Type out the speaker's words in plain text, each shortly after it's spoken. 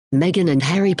Meghan and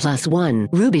Harry +1.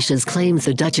 Rubish's claims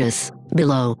the Duchess,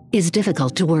 below, is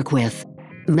difficult to work with.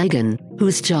 Meghan,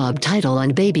 whose job title on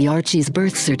baby Archie's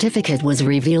birth certificate was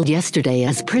revealed yesterday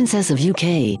as Princess of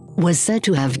UK, was said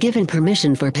to have given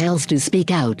permission for pals to speak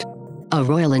out. A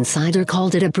royal insider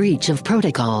called it a breach of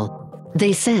protocol.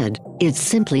 They said, "It's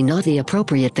simply not the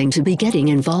appropriate thing to be getting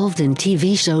involved in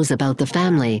TV shows about the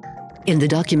family." In the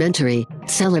documentary,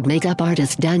 celeb makeup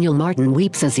artist Daniel Martin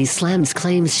weeps as he slams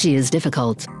claims she is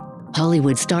difficult.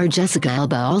 Hollywood star Jessica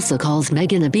Alba also calls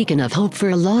Meghan a beacon of hope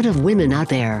for a lot of women out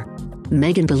there.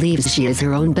 Meghan believes she is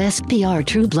her own best PR.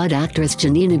 True Blood actress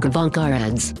Janina Gavankar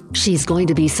adds, "She's going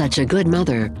to be such a good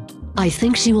mother. I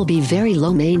think she will be very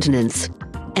low maintenance."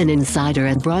 An insider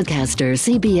at broadcaster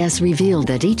CBS revealed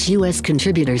that each U.S.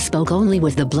 contributor spoke only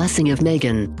with the blessing of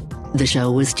Meghan. The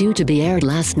show was due to be aired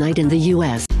last night in the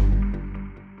U.S.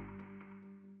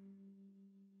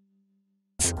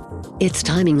 Its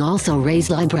timing also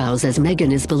raised eyebrows as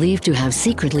Meghan is believed to have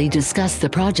secretly discussed the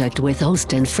project with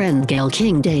host and friend Gayle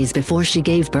King days before she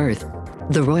gave birth.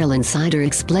 The royal insider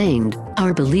explained,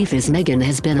 "Our belief is Meghan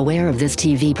has been aware of this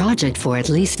TV project for at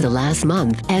least the last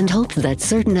month and hoped that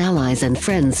certain allies and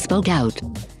friends spoke out.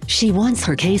 She wants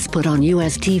her case put on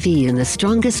US TV in the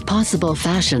strongest possible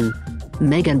fashion."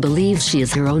 Meghan believes she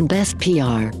is her own best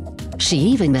PR. She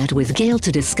even met with Gayle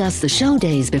to discuss the show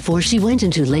days before she went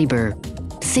into labor.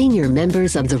 Senior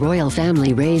members of the royal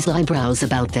family raised eyebrows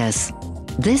about this.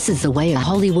 This is the way a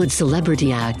Hollywood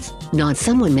celebrity acts, not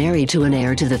someone married to an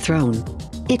heir to the throne.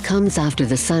 It comes after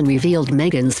The Sun revealed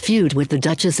Meghan's feud with the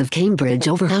Duchess of Cambridge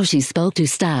over how she spoke to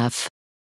staff.